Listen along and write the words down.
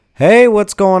Hey,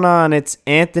 what's going on? It's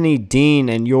Anthony Dean,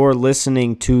 and you're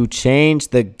listening to Change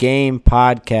the Game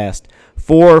podcast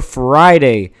for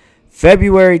Friday,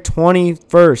 February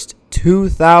 21st,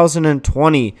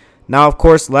 2020. Now, of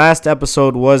course, last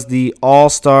episode was the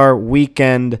All-Star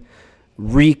Weekend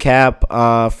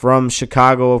recap from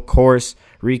Chicago, of course,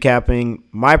 recapping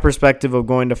my perspective of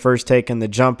going to First Take and the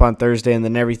jump on Thursday and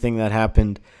then everything that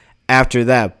happened after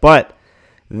that. But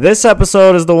this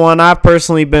episode is the one I've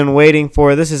personally been waiting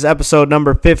for. This is episode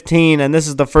number 15, and this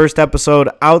is the first episode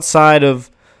outside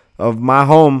of my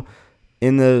home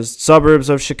in the suburbs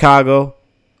of Chicago,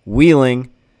 Wheeling.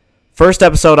 First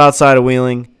episode outside of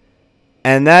Wheeling,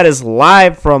 and that is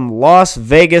live from Las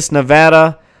Vegas,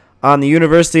 Nevada, on the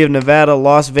University of Nevada,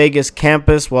 Las Vegas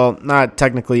campus. Well, not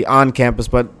technically on campus,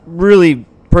 but really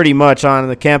pretty much on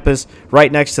the campus, right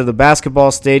next to the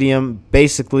basketball stadium.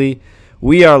 Basically,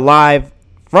 we are live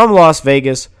from Las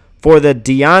Vegas for the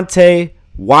Deontay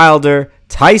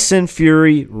Wilder-Tyson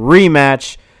Fury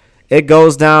rematch. It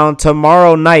goes down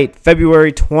tomorrow night,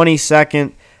 February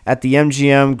 22nd, at the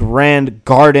MGM Grand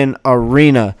Garden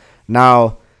Arena.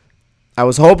 Now, I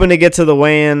was hoping to get to the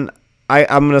weigh-in.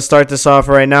 I'm going to start this off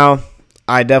right now.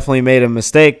 I definitely made a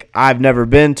mistake. I've never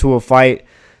been to a fight,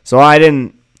 so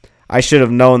I should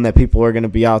have known that people were going to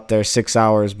be out there 6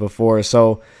 hours before.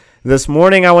 So this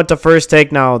morning I went to First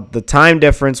Take. Now, the time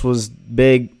difference was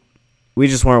big. We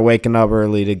just weren't waking up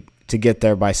early to get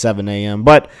there by 7 a.m.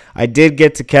 But I did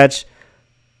get to catch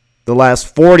the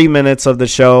last 40 minutes of the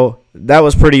show. That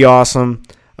was pretty awesome.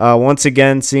 Once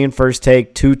again, seeing First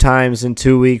Take 2 times in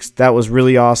 2 weeks. That was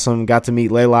really awesome. Got to meet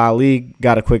Layla Ali.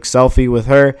 Got a quick selfie with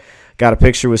her. Got a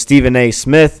picture with Stephen A.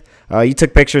 Smith. You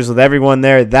took pictures with everyone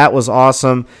there. That was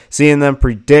awesome. Seeing them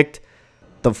predict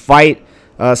the fight.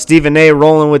 Stephen A.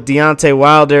 rolling with Deontay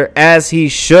Wilder, as he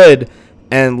should,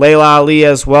 and Layla Ali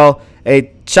as well.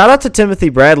 A shout out to Timothy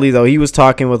Bradley, though. He was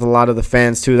talking with a lot of the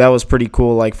fans, too. That was pretty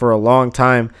cool. Like, for a long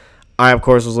time, I, of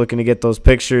course, was looking to get those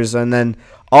pictures. And then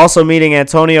also meeting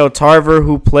Antonio Tarver,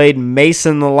 who played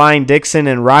Mason the Lion Dixon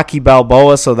in Rocky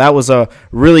Balboa. So that was a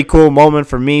really cool moment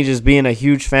for me, just being a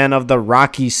huge fan of the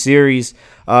Rocky series.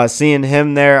 Seeing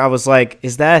him there, I was like,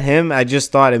 is that him? I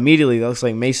just thought immediately, that looks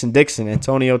like Mason Dixon,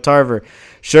 Antonio Tarver.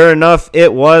 Sure enough,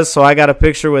 it was, so I got a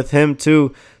picture with him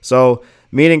too. So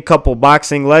meeting a couple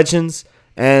boxing legends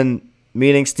and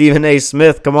meeting Stephen A.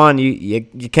 Smith. Come on, you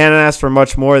can't ask for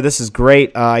much more. This is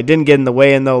great. I didn't get in the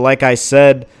weigh-in, though. Like I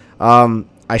said,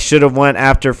 I should have went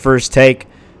after First Take.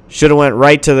 Should have went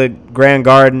right to the Grand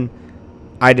Garden.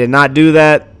 I did not do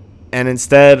that. And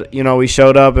instead, we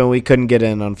showed up and we couldn't get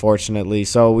in, unfortunately.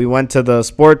 So we went to the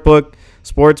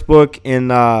sportsbook in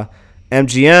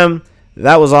MGM.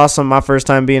 That was awesome. My first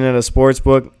time being at a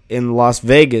sportsbook in Las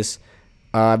Vegas.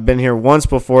 I've been here once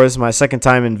before. This is my second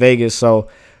time in Vegas. So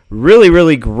really,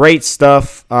 really great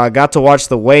stuff. Got to watch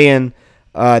the weigh-in.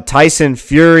 Tyson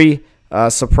Fury,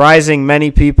 surprising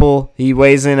many people. He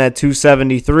weighs in at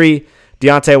 273.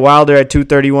 Deontay Wilder at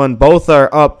 231. Both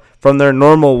are up from their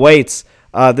normal weights.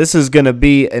 This is going to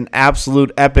be an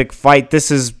absolute epic fight. This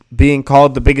is being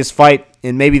called the biggest fight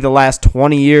in maybe the last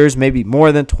 20 years, maybe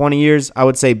more than 20 years. I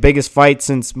would say biggest fight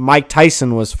since Mike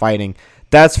Tyson was fighting.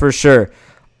 That's for sure.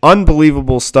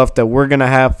 Unbelievable stuff that we're going to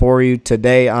have for you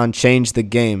today on Change the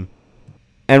Game.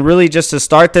 And really, just to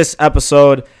start this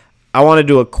episode, I want to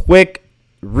do a quick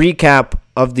recap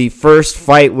of the first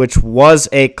fight, which was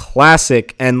a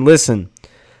classic. And listen,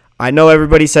 I know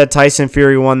everybody said Tyson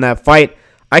Fury won that fight.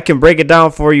 I can break it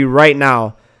down for you right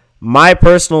now. My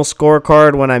personal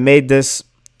scorecard when I made this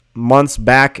months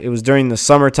back, it was during the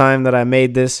summertime that I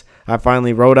made this. I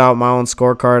finally wrote out my own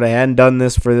scorecard. I hadn't done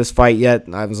this for this fight yet.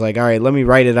 I was like, all right, let me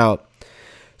write it out.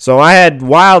 So I had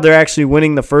Wilder actually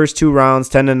winning the first 2 rounds,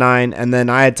 10-9, and then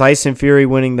I had Tyson Fury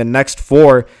winning the next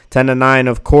 4, 10-9,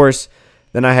 of course.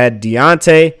 Then I had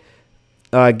Deontay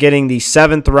getting the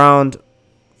 7th round,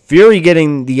 Fury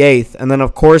getting the 8th, and then,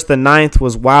 of course, the 9th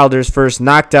was Wilder's first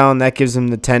knockdown. That gives him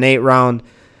the 10-8 round.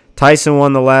 Tyson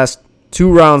won the last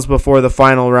 2 rounds before the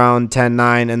final round,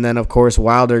 10-9, and then, of course,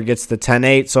 Wilder gets the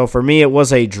 10-8. So for me, it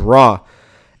was a draw,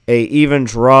 a even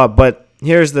draw. But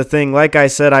here's the thing. Like I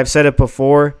said, I've said it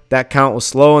before, that count was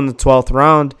slow in the 12th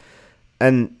round.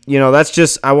 And, that's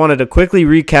just, I wanted to quickly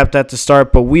recap that to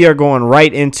start, but we are going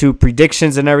right into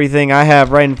predictions and everything. I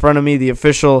have right in front of me the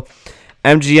official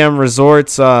MGM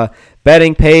Resorts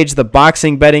betting page, the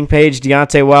boxing betting page,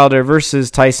 Deontay Wilder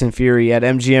versus Tyson Fury at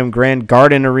MGM Grand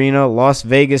Garden Arena, Las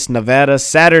Vegas, Nevada,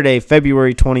 Saturday,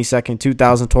 February 22nd,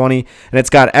 2020. And it's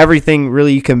got everything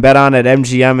really you can bet on at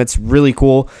MGM. It's really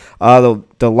cool. The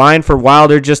line for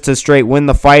Wilder just to straight win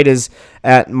the fight is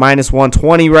at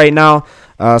 -120 right now.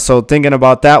 So thinking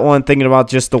about that one, thinking about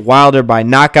just the Wilder by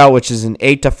knockout, which is an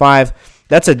 8-5.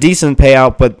 That's a decent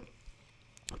payout, but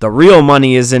the real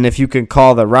money is in if you can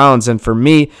call the rounds. And for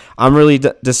me, I'm really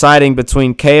deciding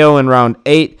between KO in round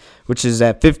 8, which is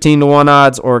at 15-1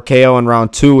 odds, or KO in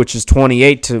round 2, which is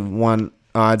 28-1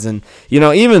 odds. And,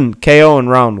 even KO in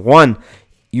round 1,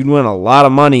 you'd win a lot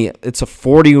of money. It's a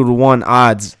 40-1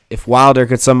 odds if Wilder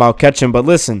could somehow catch him. But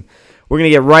listen, we're going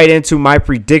to get right into my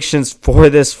predictions for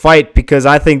this fight because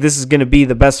I think this is going to be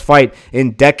the best fight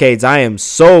in decades. I am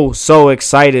so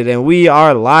excited, and we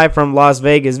are live from Las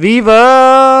Vegas.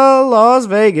 Viva Las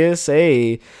Vegas!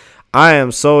 Hey, I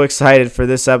am so excited for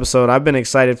this episode. I've been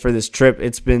excited for this trip.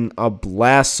 It's been a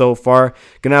blast so far.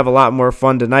 Going to have a lot more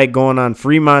fun tonight going on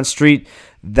Fremont Street.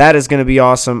 That is going to be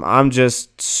awesome. I'm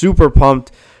just super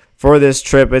pumped for this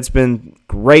trip. It's been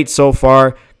great so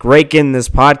far. Great getting this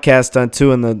podcast done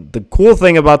too. And the cool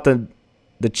thing about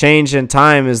the change in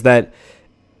time is that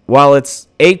while it's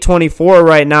 8:24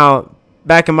 right now,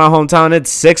 back in my hometown,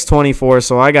 it's 6:24.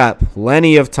 So I got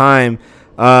plenty of time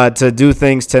to do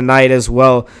things tonight as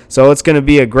well. So it's going to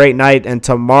be a great night. And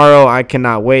tomorrow, I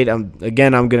cannot wait. I'm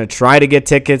going to try to get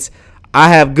tickets. I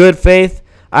have good faith.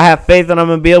 I have faith that I'm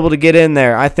going to be able to get in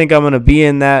there. I think I'm going to be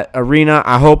in that arena.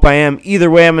 I hope I am.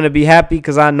 Either way, I'm going to be happy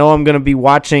because I know I'm going to be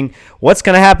watching what's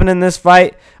going to happen in this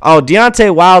fight. Oh,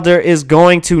 Deontay Wilder is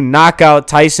going to knock out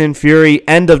Tyson Fury.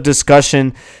 End of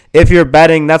discussion. If you're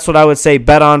betting, that's what I would say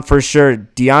bet on for sure.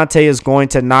 Deontay is going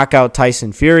to knock out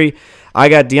Tyson Fury. I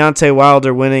got Deontay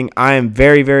Wilder winning. I am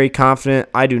very, very confident.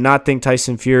 I do not think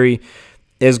Tyson Fury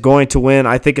is going to win.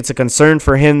 I think it's a concern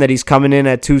for him that he's coming in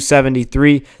at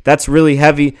 273. That's really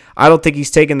heavy. I don't think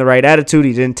he's taking the right attitude.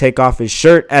 He didn't take off his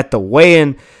shirt at the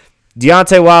weigh-in.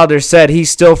 Deontay Wilder said he's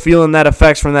still feeling that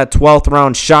effects from that 12th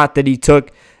round shot that he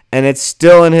took, and it's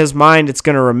still in his mind. It's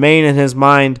going to remain in his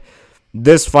mind.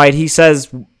 This fight,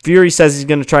 Fury says he's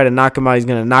going to try to knock him out. He's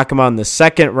going to knock him out in the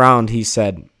second round, he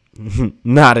said.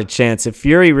 Not a chance. If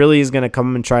Fury really is going to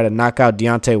come and try to knock out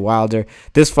Deontay Wilder,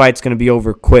 this fight's going to be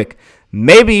over quick.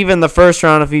 Maybe even the first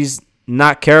round if he's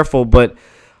not careful, but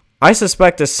I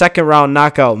suspect a second round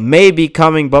knockout may be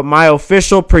coming, but my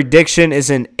official prediction is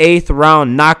an 8th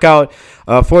round knockout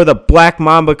for the Black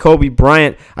Mamba Kobe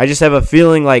Bryant. I just have a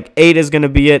feeling like 8 is going to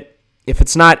be it. If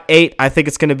it's not 8, I think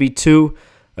it's going to be 2.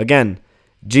 Again,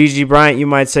 Gigi Bryant, you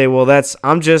might say, well,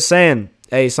 I'm just saying,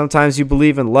 hey, sometimes you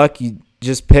believe in luck. You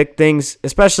just pick things,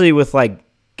 especially with like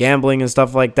gambling and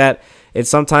stuff like that.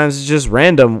 Sometimes it's just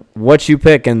random what you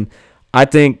pick, and I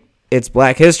think it's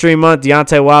Black History Month.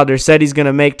 Deontay Wilder said he's going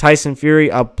to make Tyson Fury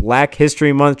a Black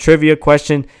History Month trivia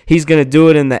question. He's going to do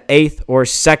it in the 8th or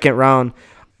 2nd round,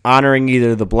 honoring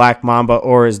either the Black Mamba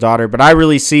or his daughter. But I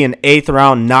really see an 8th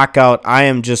round knockout. I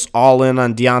am just all in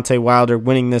on Deontay Wilder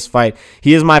winning this fight.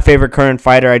 He is my favorite current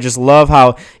fighter. I just love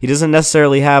how he doesn't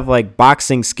necessarily have like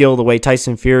boxing skill the way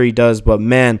Tyson Fury does, but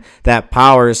man, that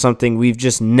power is something we've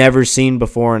just never seen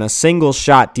before. In a single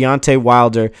shot, Deontay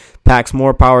Wilder packs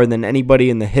more power than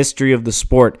anybody in the history of the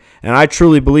sport, and I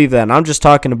truly believe that. And I'm just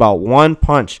talking about one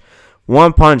punch.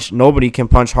 One punch, nobody can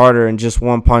punch harder in just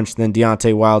one punch than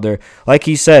Deontay Wilder. Like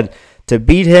he said, to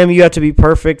beat him, you have to be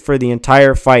perfect for the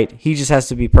entire fight. He just has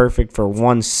to be perfect for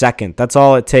 1 second. That's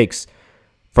all it takes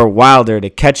for Wilder to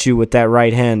catch you with that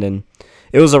right hand. And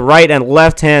it was a right and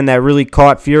left hand that really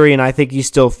caught Fury, and I think he's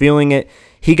still feeling it.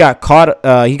 He got cut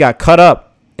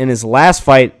up in his last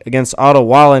fight against Otto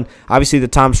Wallin. Obviously, the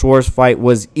Tom Schwarz fight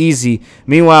was easy.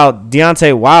 Meanwhile,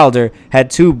 Deontay Wilder had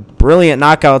 2 brilliant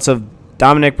knockouts of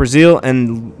Dominic Breazeale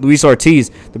and Luis Ortiz.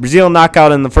 The Breazeale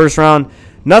knockout in the first round,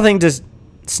 nothing to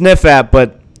sniff at,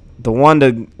 but the one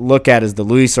to look at is the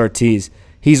Luis Ortiz.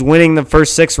 He's winning the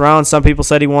first 6 rounds. Some people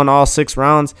said he won all 6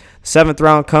 rounds. The 7th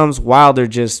round comes, Wilder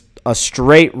just a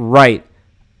straight right,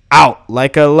 out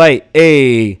like a light.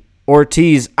 Hey,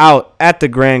 Ortiz out at the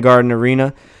Grand Garden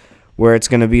Arena, where it's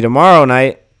going to be tomorrow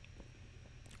night.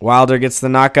 Wilder gets the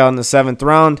knockout in the 7th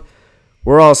round.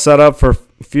 We're all set up for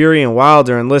Fury and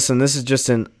Wilder, and listen, this is just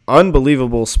an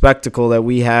unbelievable spectacle that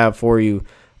we have for you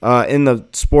in the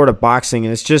sport of boxing,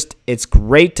 and it's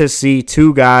great to see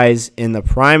 2 guys in the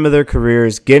prime of their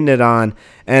careers getting it on,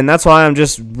 and that's why I'm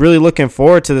just really looking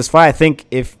forward to this fight. I think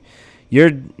if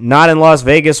you're not in Las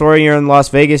Vegas or you're in Las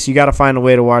Vegas, you got to find a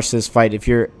way to watch this fight. If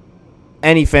you're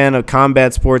any fan of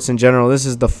combat sports in general, this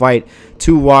is the fight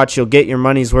to watch. You'll get your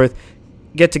money's worth.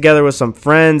 Get together with some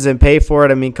friends and pay for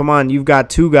it. I mean, come on, you've got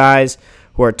 2 guys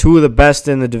who are 2 of the best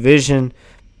in the division,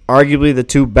 arguably the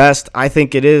 2 best. I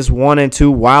think it is 1 and 2.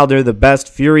 Wilder the best,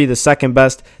 Fury the second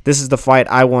best. This is the fight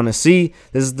I want to see.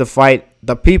 This is the fight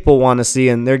the people want to see,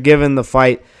 and they're given the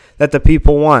fight that the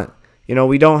people want.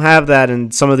 We don't have that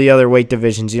in some of the other weight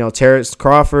divisions. Terrence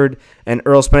Crawford and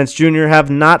Earl Spence Jr. have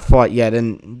not fought yet.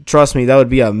 And trust me, that would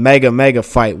be a mega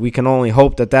fight. We can only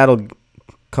hope that that'll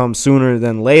come sooner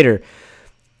than later.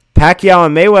 Pacquiao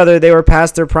and Mayweather, they were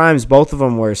past their primes. Both of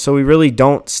them were. So we really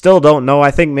still don't know.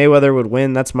 I think Mayweather would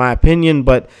win. That's my opinion.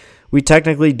 But we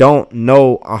technically don't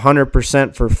know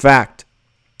 100% for fact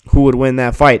who would win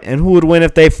that fight. And who would win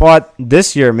if they fought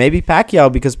this year? Maybe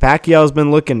Pacquiao, because Pacquiao's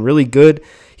been looking really good.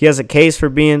 He has a case for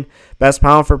being best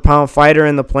pound-for-pound fighter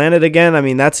in the planet again. I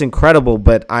mean, that's incredible,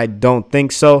 but I don't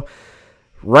think so.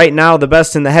 Right now, the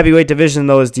best in the heavyweight division,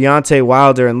 though, is Deontay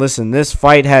Wilder. And listen, this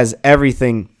fight has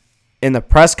everything. In the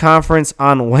press conference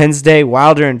on Wednesday,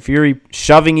 Wilder and Fury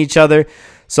shoving each other.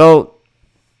 So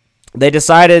they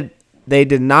decided they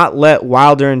did not let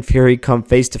Wilder and Fury come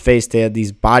face-to-face. They had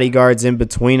these bodyguards in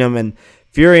between them, and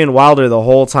Fury and Wilder the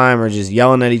whole time are just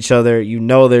yelling at each other.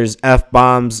 There's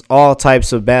F-bombs, all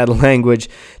types of bad language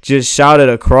just shouted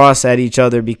across at each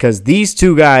other because these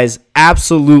two guys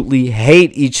absolutely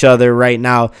hate each other right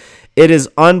now. It is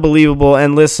unbelievable.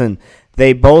 And listen,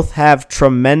 they both have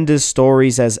tremendous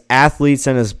stories as athletes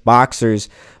and as boxers.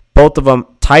 Both of them,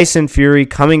 Tyson Fury,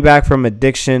 coming back from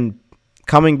addiction,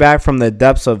 coming back from the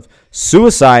depths of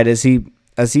suicide, as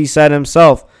he said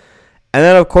himself. And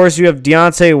then, of course, you have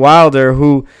Deontay Wilder,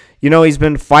 who, he's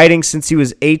been fighting since he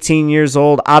was 18 years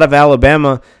old out of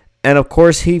Alabama. And, of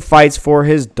course, he fights for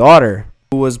his daughter,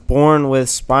 who was born with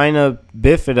spina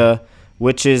bifida,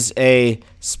 which is a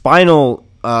spinal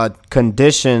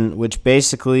condition, which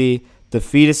basically the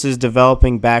fetus's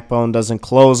developing backbone doesn't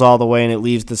close all the way and it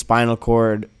leaves the spinal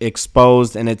cord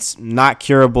exposed, and it's not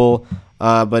curable.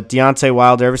 But Deontay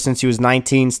Wilder, ever since he was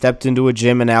 19, stepped into a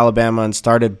gym in Alabama and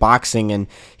started boxing, and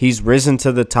he's risen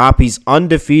to the top. He's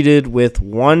undefeated with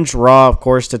one draw, of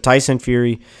course, to Tyson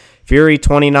Fury. Fury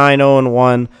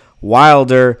 29-0-1,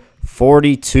 Wilder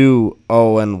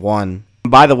 42-0-1.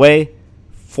 By the way,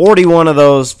 41 of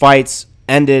those fights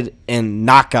ended in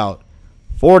knockout.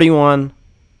 41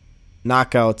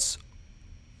 knockouts,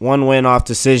 one win off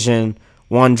decision,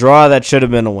 one draw that should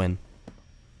have been a win.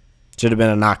 Should have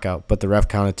been a knockout, but the ref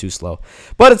counted too slow.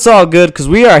 But it's all good because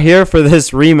we are here for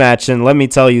this rematch, and let me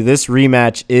tell you, this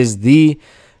rematch is the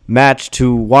match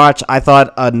to watch. I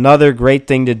thought another great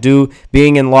thing to do,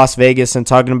 being in Las Vegas and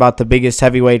talking about the biggest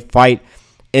heavyweight fight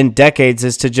in decades,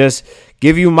 is to just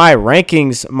give you my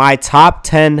rankings, my top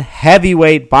 10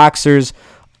 heavyweight boxers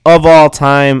of all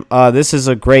time. This is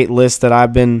a great list that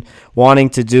I've been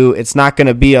wanting to do. It's not going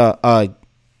to be a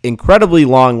incredibly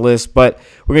long list, but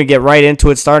we're going to get right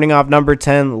into it. Starting off number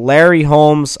 10, Larry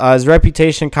Holmes. His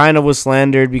reputation kind of was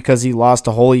slandered because he lost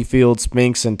to Holyfield,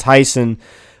 Spinks, and Tyson,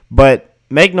 but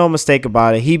make no mistake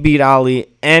about it, he beat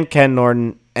Ali and Ken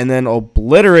Norton and then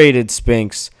obliterated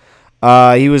Spinks.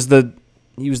 He was the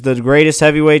greatest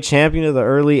heavyweight champion of the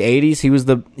early 80s. He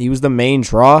was the main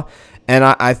draw. And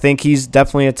I think he's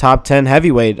definitely a top 10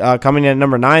 heavyweight. Coming in at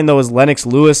number 9, though, is Lennox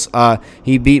Lewis.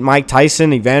 He beat Mike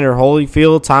Tyson, Evander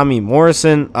Holyfield, Tommy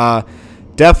Morrison.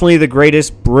 Definitely the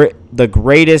greatest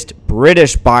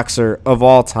British boxer of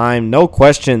all time. No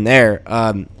question there.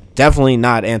 Definitely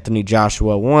not Anthony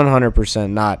Joshua.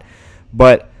 100% not.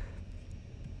 But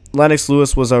Lennox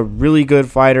Lewis was a really good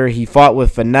fighter. He fought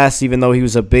with finesse, even though he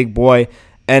was a big boy.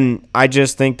 And I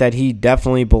just think that he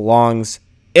definitely belongs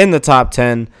in the top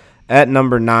 10. At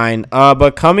number 9.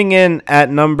 But coming in at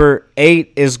number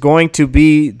 8 is going to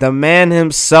be the man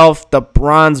himself, the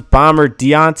bronze bomber,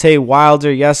 Deontay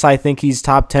Wilder. Yes, I think he's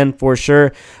top 10 for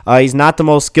sure. He's not the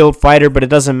most skilled fighter, but it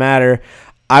doesn't matter.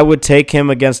 I would take him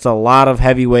against a lot of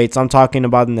heavyweights. I'm talking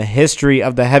about in the history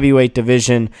of the heavyweight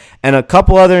division. And a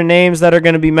couple other names that are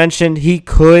going to be mentioned, he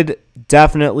could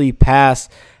definitely pass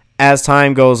as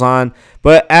time goes on.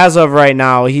 But as of right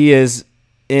now, he is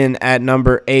in at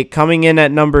number 8. Coming in at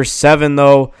number 7,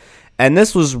 though, and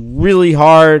this was really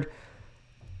hard.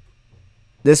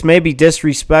 This may be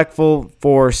disrespectful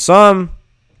for some,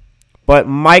 but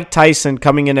Mike Tyson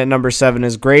coming in at number 7,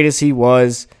 as great as he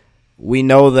was, we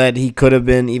know that he could have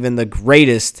been even the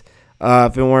greatest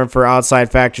if it weren't for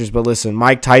outside factors. But listen,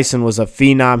 Mike Tyson was a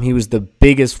phenom. He was the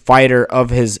biggest fighter of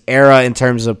his era in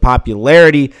terms of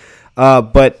popularity,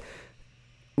 but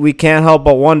we can't help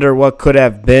but wonder what could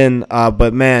have been.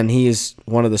 But, man, he is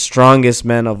one of the strongest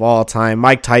men of all time.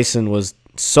 Mike Tyson was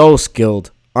so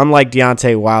skilled. Unlike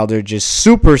Deontay Wilder, just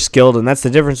super skilled. And that's the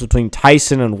difference between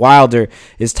Tyson and Wilder,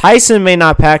 is Tyson may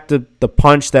not pack the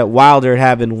punch that Wilder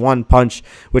had in one punch,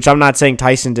 which I'm not saying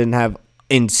Tyson didn't have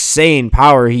insane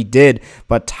power. He did.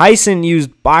 But Tyson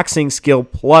used boxing skill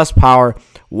plus power.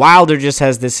 Wilder just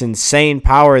has this insane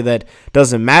power that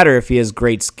doesn't matter if he has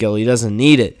great skill. He doesn't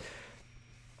need it.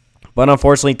 But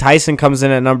unfortunately, Tyson comes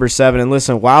in at number 7. And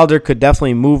listen, Wilder could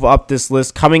definitely move up this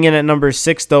list. Coming in at number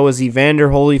 6, though, is Evander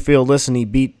Holyfield. Listen, he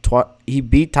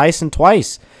beat Tyson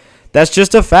twice. That's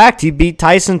just a fact. He beat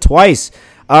Tyson twice.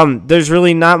 There's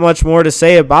really not much more to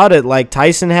say about it. Like,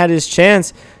 Tyson had his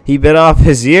chance. He bit off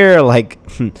his ear, like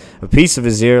a piece of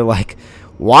his ear, like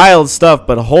wild stuff.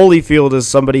 But Holyfield is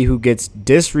somebody who gets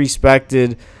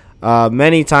disrespected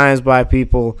many times by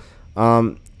people.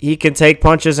 He can take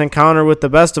punches and counter with the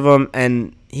best of them,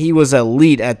 and he was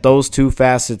elite at those two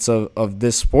facets of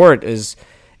this sport, is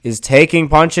taking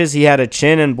punches. He had a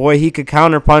chin, and boy, he could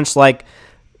counter punch like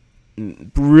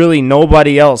really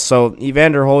nobody else. So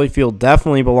Evander Holyfield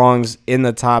definitely belongs in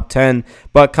the top 10.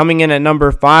 But coming in at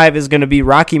number 5 is going to be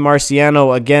Rocky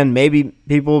Marciano. Again, maybe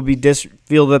people will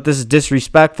feel that this is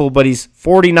disrespectful, but he's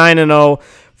 49-0,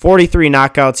 43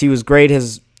 knockouts. He was great.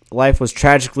 His life was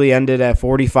tragically ended at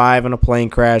 45 in a plane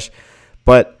crash.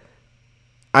 But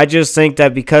I just think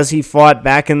that because he fought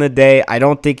back in the day, I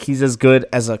don't think he's as good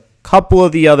as a couple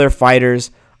of the other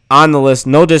fighters on the list.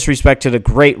 No disrespect to the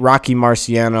great Rocky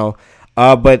Marciano,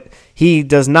 but he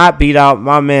does not beat out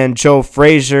my man Joe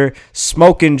Frazier,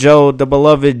 Smoking Joe, the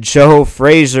beloved Joe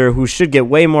Frazier, who should get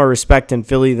way more respect in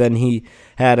Philly than he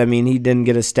had. I mean, he didn't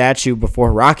get a statue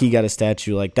before Rocky got a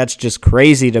statue. Like, that's just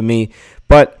crazy to me.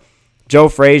 But Joe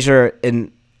Frazier,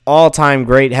 an all-time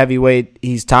great heavyweight.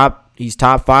 He's top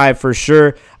 5 for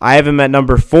sure. I have him at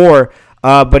number 4.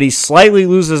 But he slightly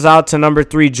loses out to number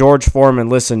 3, George Foreman.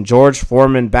 Listen, George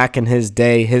Foreman, back in his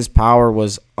day, his power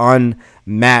was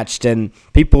unmatched. And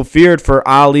people feared for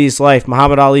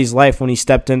Muhammad Ali's life, when he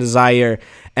stepped into Zaire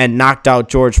and knocked out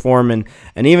George Foreman.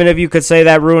 And even if you could say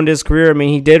that ruined his career, I mean,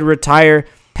 he did retire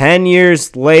 10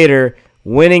 years later,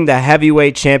 winning the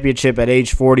heavyweight championship at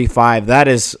age 45. That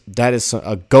is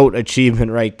a GOAT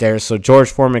achievement right there. So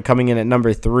George Foreman coming in at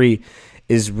number 3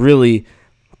 is really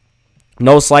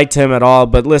no slight to him at all.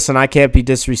 But listen, I can't be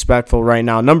disrespectful right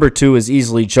now. Number 2 is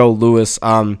easily Joe Louis.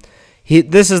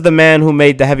 This is the man who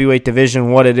made the heavyweight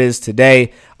division what it is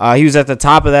today. He was at the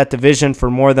top of that division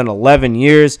for more than 11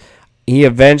 years. He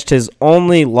avenged his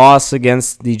only loss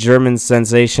against the German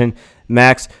sensation,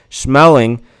 Max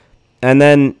Schmeling. And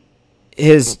then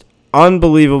his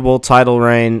unbelievable title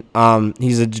reign.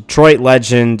 He's a Detroit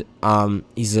legend.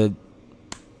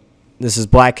 This is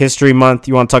Black History Month.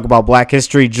 You want to talk about Black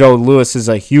History? Joe Louis is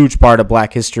a huge part of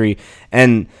Black History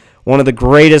and one of the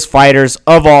greatest fighters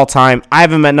of all time. I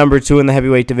have him at number 2 in the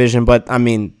heavyweight division, but I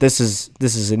mean, this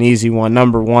is an easy one.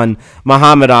 Number 1,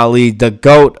 Muhammad Ali, the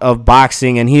GOAT of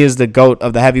boxing, and he is the GOAT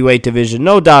of the heavyweight division,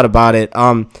 no doubt about it.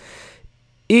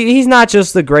 He's not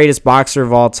just the greatest boxer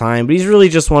of all time, but he's really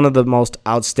just one of the most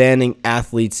outstanding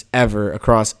athletes ever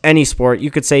across any sport.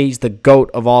 You could say he's the GOAT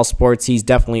of all sports. He's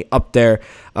definitely up there.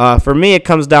 For me, it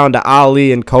comes down to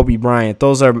Ali and Kobe Bryant.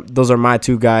 Those are my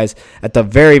 2 guys at the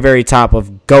very, very top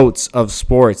of GOATs of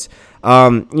sports.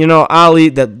 Ali,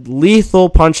 the lethal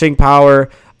punching power,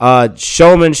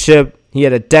 showmanship. He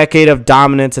had a decade of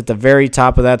dominance at the very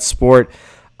top of that sport.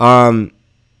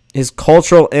 His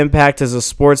cultural impact as a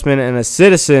sportsman and a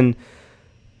citizen,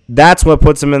 that's what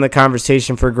puts him in the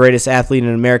conversation for greatest athlete in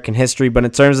American history. But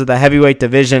in terms of the heavyweight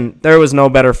division, there was no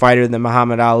better fighter than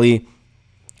Muhammad Ali,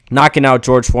 knocking out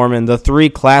George Foreman. The 3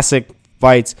 classic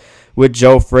fights with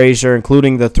Joe Frazier,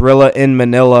 including the Thrilla in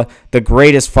Manila, the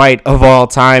greatest fight of all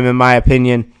time, in my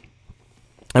opinion.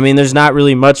 I mean, there's not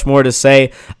really much more to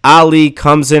say. Ali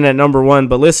comes in at number 1.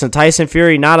 But listen, Tyson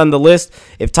Fury not on the list.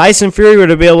 If Tyson Fury were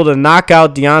to be able to knock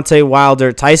out Deontay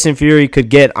Wilder, Tyson Fury could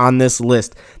get on this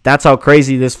list. That's how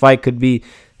crazy this fight could be.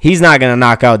 He's not going to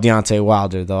knock out Deontay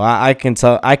Wilder, though. I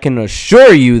can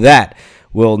assure you that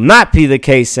will not be the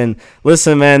case. And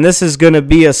listen, man, this is going to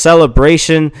be a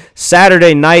celebration.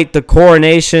 Saturday night, the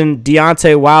coronation.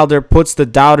 Deontay Wilder puts the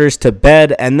doubters to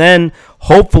bed. And then,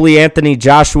 hopefully, Anthony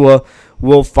Joshua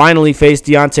will finally face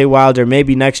Deontay Wilder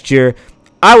maybe next year.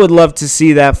 I would love to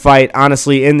see that fight,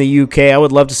 honestly, in the UK. I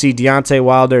would love to see Deontay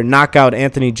Wilder knock out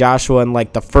Anthony Joshua in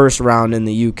like the first round in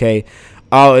the UK.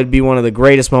 Oh, it'd be one of the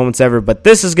greatest moments ever. But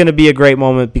this is going to be a great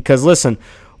moment because, listen,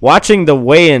 watching the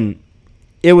weigh-in,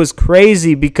 it was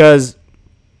crazy because,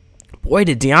 boy,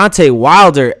 did Deontay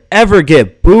Wilder ever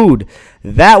get booed.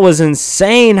 That was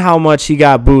insane how much he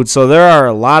got booed. So there are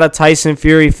a lot of Tyson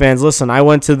Fury fans. Listen, I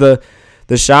went to the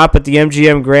shop at the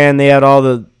MGM Grand. They had all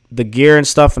the gear and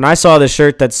stuff, and I saw the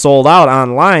shirt that sold out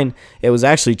online. It was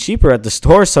actually cheaper at the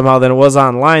store somehow than it was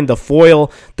online. The foil,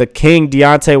 the King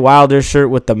Deontay Wilder shirt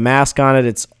with the mask on it.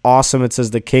 It's awesome. It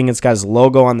says the King. It's got his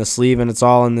logo on the sleeve, and it's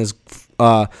all in this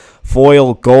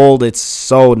foil gold. It's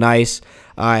so nice.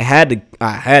 I had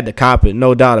to cop it,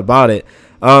 no doubt about it.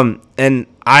 And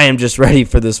I am just ready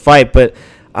for this fight. But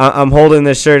I'm holding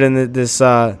this shirt, and this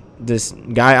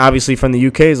guy, obviously from the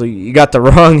UK, is like, you got the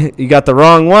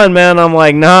wrong one, man. I'm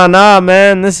like, nah,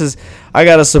 man. I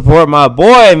gotta support my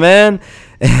boy, man.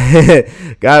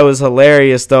 Guy was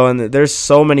hilarious though, and there's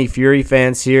so many Fury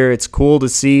fans here. It's cool to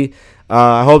see.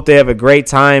 I hope they have a great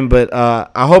time, but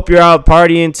I hope you're out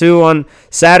partying too on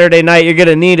Saturday night. You're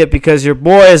gonna need it because your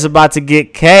boy is about to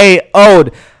get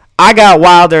KO'd. I got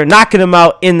Wilder knocking him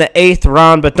out in the 8th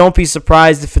round, but don't be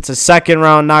surprised if it's a second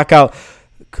round knockout.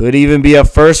 Could even be a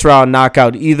first round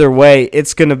knockout. Either way,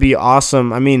 it's going to be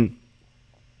awesome. I mean,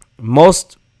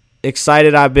 most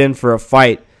excited I've been for a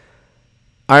fight.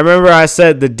 I remember I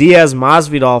said the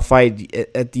Diaz-Masvidal fight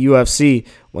at the UFC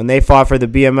when they fought for the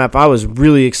BMF. I was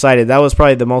really excited. That was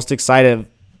probably the most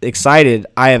excited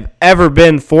I have ever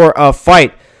been for a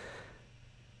fight.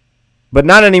 But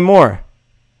not anymore.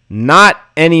 Not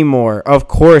anymore. Of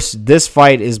course, this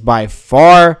fight is by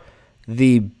far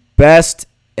the best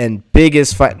and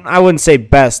biggest fight. I wouldn't say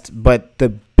best, but the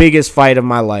biggest fight of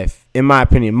my life, in my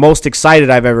opinion. Most excited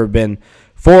I've ever been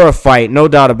for a fight, no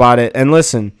doubt about it. And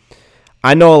listen,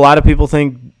 I know a lot of people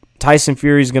think Tyson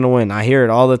Fury is going to win. I hear it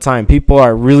all the time. People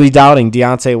are really doubting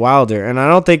Deontay Wilder, and I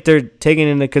don't think they're taking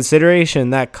into consideration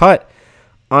that cut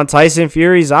on Tyson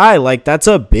Fury's eye. Like, that's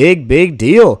a big, big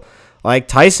deal. Like,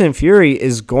 Tyson Fury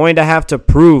is going to have to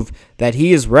prove that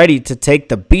he is ready to take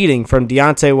the beating from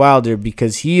Deontay Wilder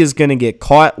because he is going to get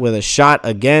caught with a shot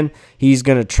again. He's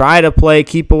going to try to play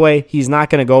keep away. He's not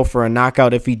going to go for a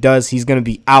knockout. If he does, he's going to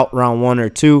be out round 1 or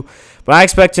 2. But I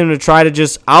expect him to try to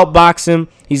just outbox him.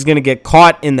 He's going to get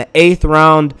caught in the 8th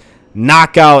round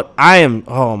knockout.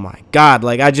 Oh my God.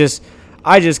 Like, I just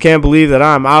can't believe that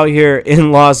I'm out here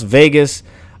in Las Vegas.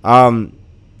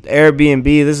 Airbnb,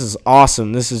 this is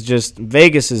awesome. This is just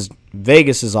Vegas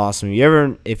is awesome.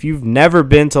 If you've never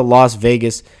been to Las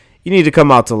Vegas, you need to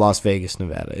come out to Las Vegas,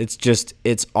 Nevada.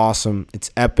 It's awesome.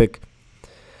 It's epic.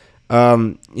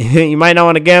 You might not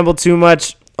want to gamble too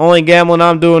much. Only gambling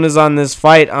I'm doing is on this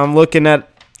fight. I'm looking at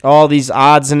all these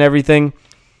odds and everything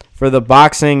for the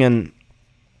boxing, and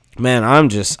man, I'm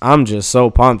just so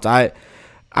pumped. I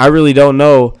really don't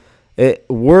know.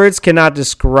 Words cannot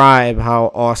describe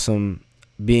how awesome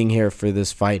being here for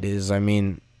this fight is. I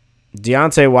mean,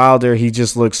 Deontay Wilder, he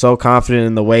just looks so confident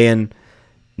in the weigh-in.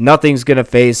 Nothing's going to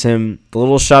phase him. The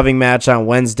little shoving match on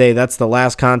Wednesday, that's the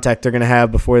last contact they're going to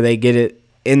have before they get it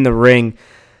in the ring.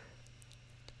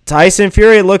 Tyson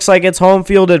Fury, looks like it's home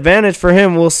field advantage for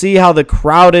him. We'll see how the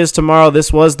crowd is tomorrow.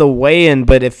 This was the weigh-in,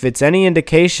 but if it's any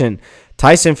indication,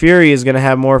 Tyson Fury is going to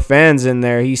have more fans in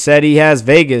there. He said he has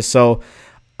Vegas, so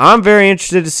I'm very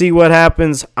interested to see what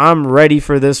happens. I'm ready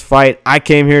for this fight. I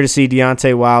came here to see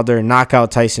Deontay Wilder knock out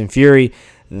Tyson Fury.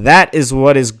 That is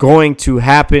what is going to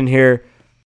happen here.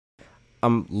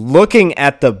 I'm looking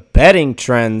at the betting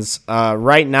trends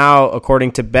right now,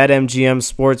 according to BetMGM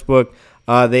Sportsbook.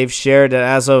 They've shared that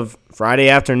as of Friday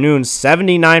afternoon,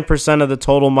 79% of the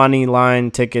total money line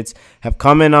tickets have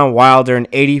come in on Wilder, and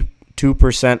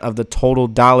 82% of the total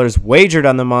dollars wagered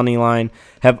on the money line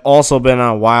have also been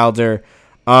on Wilder.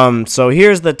 So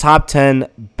here's the top 10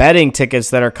 betting tickets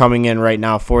that are coming in right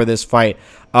now for this fight.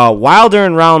 Wilder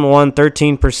in round 1,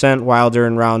 13%. Wilder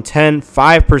in round 10,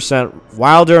 5%.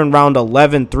 Wilder in round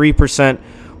 11, 3%.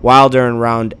 Wilder in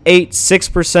round 8,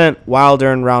 6%.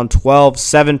 Wilder in round 12,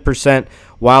 7%.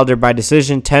 Wilder by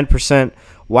decision, 10%.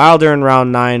 Wilder in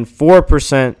round 9,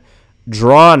 4%.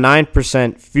 Draw,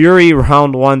 9%. Fury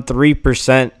round 1,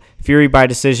 3%. Fury by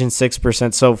decision,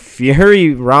 6%. So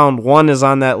Fury round 1 is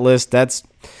on that list. That's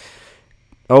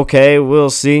okay. We'll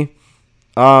see.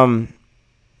 There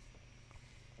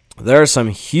are some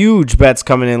huge bets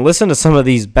coming in. Listen to some of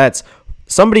these bets.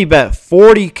 Somebody bet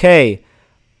 $40K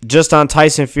just on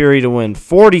Tyson Fury to win.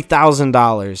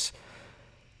 $40,000.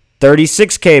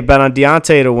 $36K bet on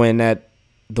Deontay to win at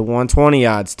the 120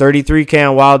 odds. $33K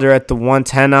on Wilder at the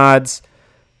 110 odds.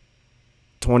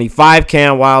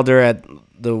 $25K on Wilder at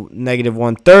the negative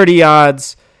 130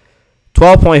 odds.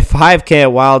 12.5K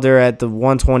at Wilder at the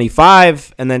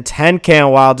 125. And then 10K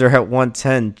on Wilder at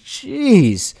 110.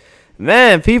 Jeez.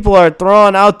 Man, people are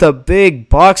throwing out the big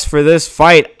bucks for this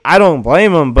fight. I don't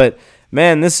blame them, but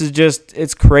man, this is just,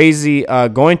 it's crazy.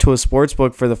 Going to a sports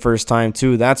book for the first time,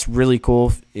 too. That's really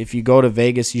cool. If you go to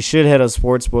Vegas, you should hit a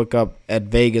sports book up at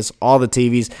Vegas, all the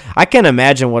TVs. I can't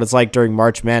imagine what it's like during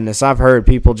March Madness. I've heard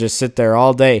people just sit there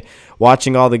all day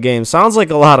watching all the games. Sounds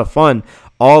like a lot of fun.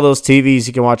 All those TVs,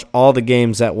 you can watch all the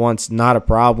games at once, not a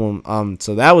problem.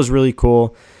 So that was really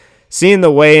cool. Seeing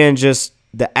the weigh-in, just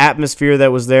the atmosphere that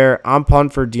was there. I'm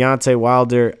pumped for Deontay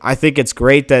Wilder. I think it's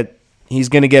great that he's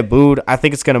going to get booed. I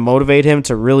think it's going to motivate him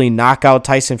to really knock out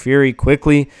Tyson Fury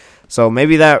quickly. So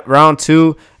maybe that round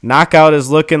 2 knockout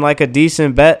is looking like a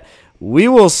decent bet. We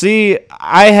will see.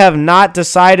 I have not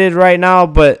decided right now,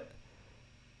 but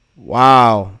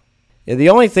wow. Yeah, the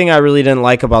only thing I really didn't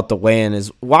like about the weigh-in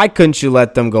is why couldn't you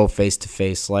let them go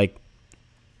face-to-face? Like,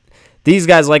 these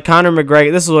guys, like Conor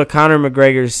McGregor, this is what Conor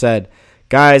McGregor said.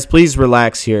 Guys, please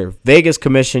relax here. Vegas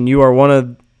Commission, you are one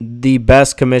of the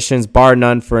best commissions, bar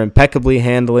none, for impeccably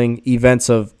handling events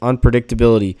of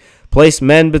unpredictability. Place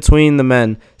men between the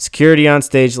men. Security on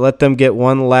stage, let them get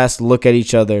one last look at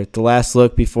each other. The last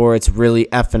look before it's really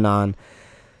effing on.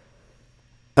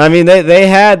 I mean,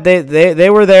 they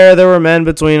were there. There were men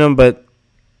between them, but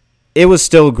it was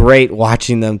still great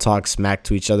watching them talk smack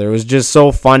to each other. It was just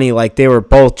so funny. Like, they were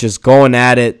both just going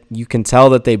at it. You can tell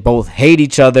that they both hate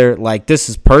each other. Like, this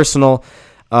is personal.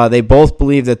 They both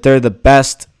believe that they're the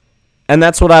best. And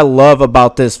that's what I love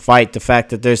about this fight, the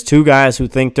fact that there's two guys who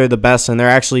think they're the best and they're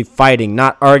actually fighting,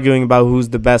 not arguing about who's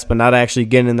the best, but not actually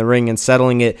getting in the ring and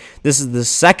settling it. This is the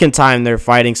second time they're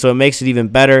fighting, so it makes it even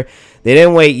better. They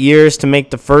didn't wait years to make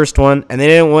the first one, and they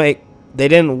didn't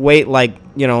wait like,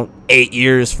 8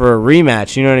 years for a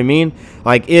rematch. You know what I mean?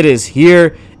 Like, it is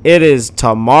here. It is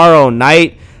tomorrow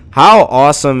night. How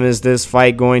awesome is this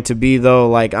fight going to be, though?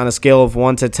 Like, on a scale of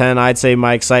 1 to 10, I'd say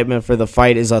my excitement for the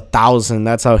fight is 1,000.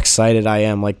 That's how excited I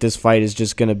am. Like, this fight is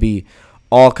just going to be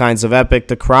all kinds of epic.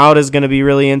 The crowd is going to be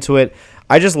really into it.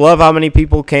 I just love how many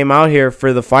people came out here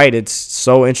for the fight. It's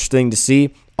so interesting to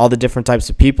see all the different types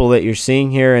of people that you're seeing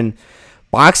here. And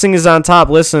boxing is on top.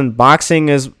 Listen, boxing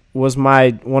was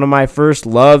one of my first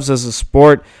loves as a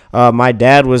sport. My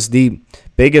dad was the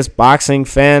biggest boxing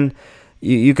fan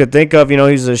you could think of.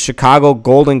 He's a Chicago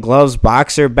Golden Gloves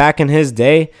boxer back in his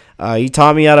day. He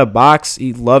taught me how to box.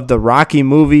 He loved the Rocky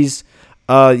movies.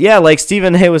 Like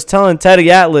Stephen A was telling Teddy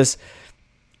Atlas,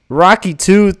 Rocky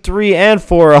 2, 3, and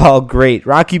 4 are all great.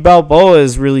 Rocky Balboa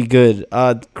is really good.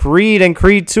 Creed and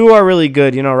Creed 2 are really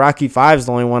good. Rocky 5 is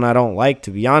the only one I don't like, to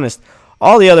be honest.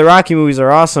 All the other Rocky movies are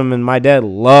awesome, and my dad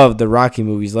loved the Rocky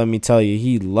movies, let me tell you.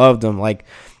 He loved them. Like,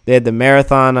 they had the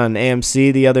marathon on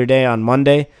AMC the other day on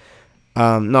Monday.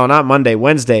 No, not Monday,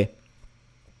 Wednesday.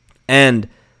 And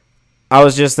I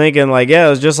was just thinking, like, yeah, it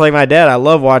was just like my dad. I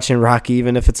love watching Rocky,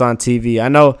 even if it's on TV. I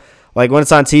know, like, when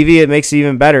it's on TV, it makes it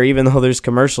even better, even though there's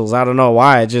commercials. I don't know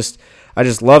why. I just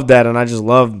love that, and I just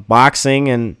love boxing.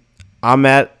 And I'm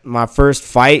at my first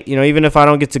fight. Even if I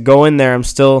don't get to go in there, I'm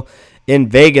still in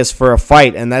Vegas for a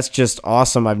fight, and that's just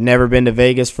awesome. I've never been to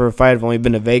Vegas for a fight. I've only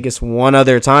been to Vegas one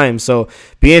other time. So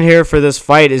being here for this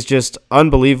fight is just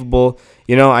unbelievable.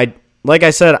 Like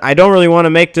I said, I don't really want to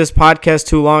make this podcast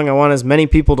too long. I want as many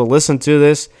people to listen to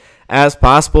this as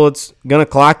possible. It's going to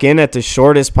clock in at the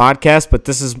shortest podcast, but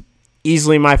this is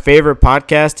easily my favorite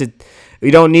podcast. We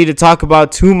don't need to talk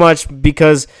about too much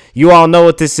because you all know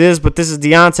what this is, but this is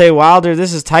Deontay Wilder.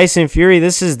 This is Tyson Fury.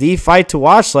 This is the fight to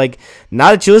watch. Like, now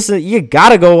that you listen, you got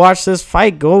to go watch this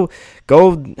fight. Go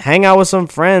hang out with some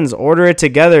friends. Order it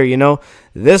together,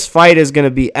 This fight is going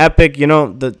to be epic.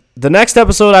 The next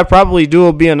episode I probably do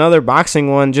will be another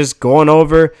boxing one, just going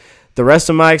over the rest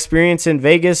of my experience in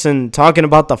Vegas and talking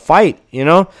about the fight,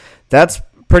 That's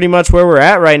pretty much where we're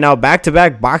at right now.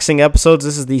 Back-to-back boxing episodes.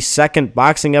 This is the second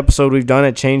boxing episode we've done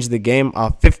at Change the Game.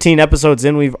 15 episodes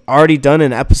in, we've already done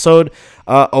an episode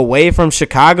away from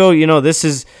Chicago. This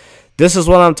is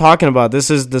what I'm talking about.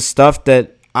 This is the stuff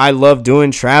that I love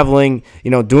doing, traveling,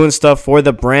 doing stuff for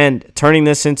the brand, turning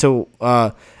this into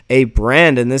a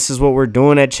brand, and this is what we're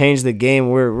doing at Change the Game.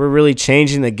 We're really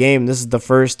changing the game. This is the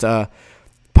first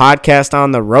podcast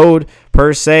on the road,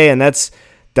 per se, and that's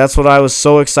what I was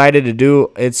so excited to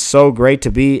do. It's so great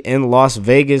to be in Las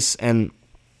Vegas, and,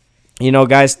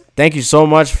 guys, thank you so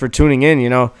much for tuning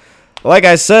in. Like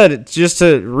I said, just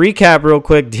to recap real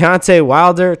quick, Deontay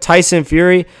Wilder, Tyson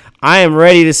Fury. I am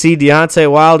ready to see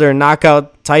Deontay Wilder knock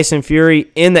out Tyson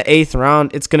Fury in the 8th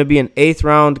round. It's going to be an 8th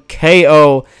round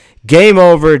KO. Game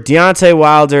over. Deontay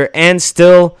Wilder, and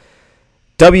still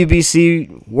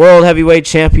WBC World Heavyweight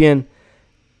Champion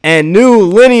and new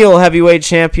lineal heavyweight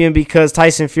champion, because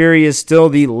Tyson Fury is still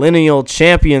the lineal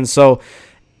champion. So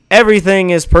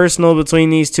everything is personal between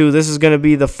these two. This is going to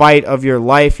be the fight of your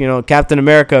life. Captain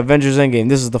America, Avengers Endgame.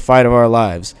 This is the fight of our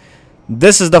lives.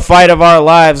 This is the fight of our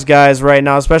lives, guys, right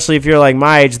now, especially if you're like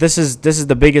my age. This is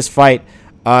the biggest fight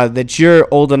that you're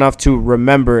old enough to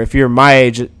remember. If you're my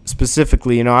age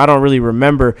specifically, I don't really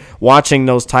remember watching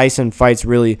those Tyson fights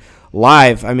really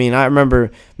live. I mean, I remember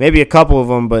maybe a couple of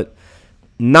them, but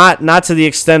not to the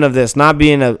extent of this. Not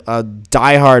being a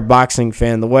diehard boxing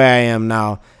fan the way I am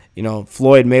now.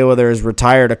 Floyd Mayweather has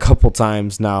retired a couple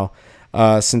times now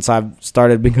since I've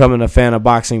started becoming a fan of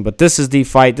boxing. But this is the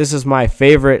fight. This is my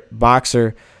favorite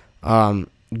boxer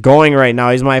going right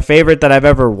now. He's my favorite that I've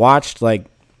ever watched, like,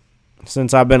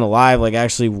 since I've been alive, like,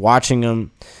 actually watching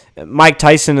him. Mike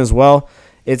Tyson as well.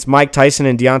 It's Mike Tyson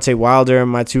and Deontay Wilder,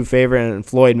 my two favorite, and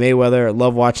Floyd Mayweather. I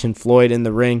love watching Floyd in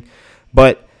the ring.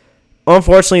 But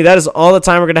unfortunately, that is all the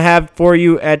time we're going to have for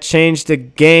you at Change the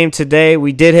Game today.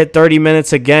 We did hit 30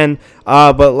 minutes again,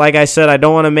 but like I said, I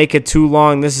don't want to make it too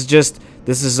long. This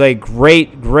is a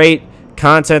great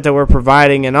content that we're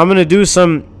providing, and I'm going to do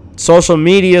some social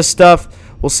media stuff.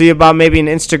 We'll see about maybe an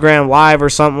Instagram Live or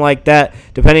something like that,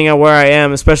 depending on where I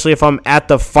am, especially if I'm at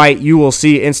the fight. You will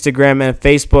see Instagram and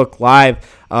Facebook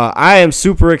Live. I am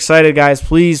super excited, guys.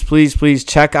 Please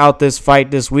check out this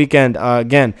fight this weekend.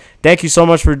 Again, thank you so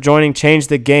much for joining Change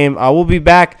the Game. We'll be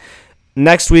back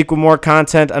next week with more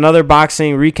content, another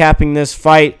boxing, recapping this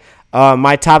fight,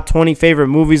 my top 20 favorite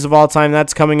movies of all time.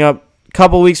 That's coming up a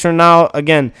couple weeks from now.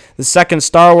 Again, the second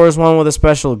Star Wars one with a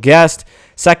special guest.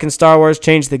 Second Star Wars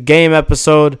Change the Game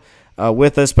episode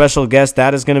with a special guest.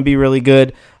 That is going to be really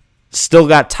good. Still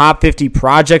got top 50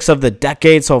 projects of the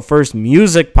decade, so first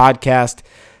music podcast.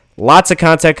 Lots of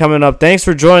content coming up. Thanks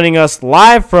for joining us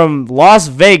live from Las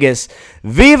Vegas.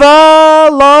 Viva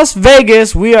Las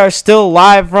Vegas! We are still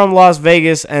live from Las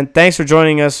Vegas, and thanks for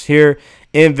joining us here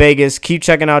in Vegas. Keep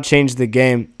checking out Change the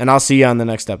Game, and I'll see you on the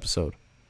next episode.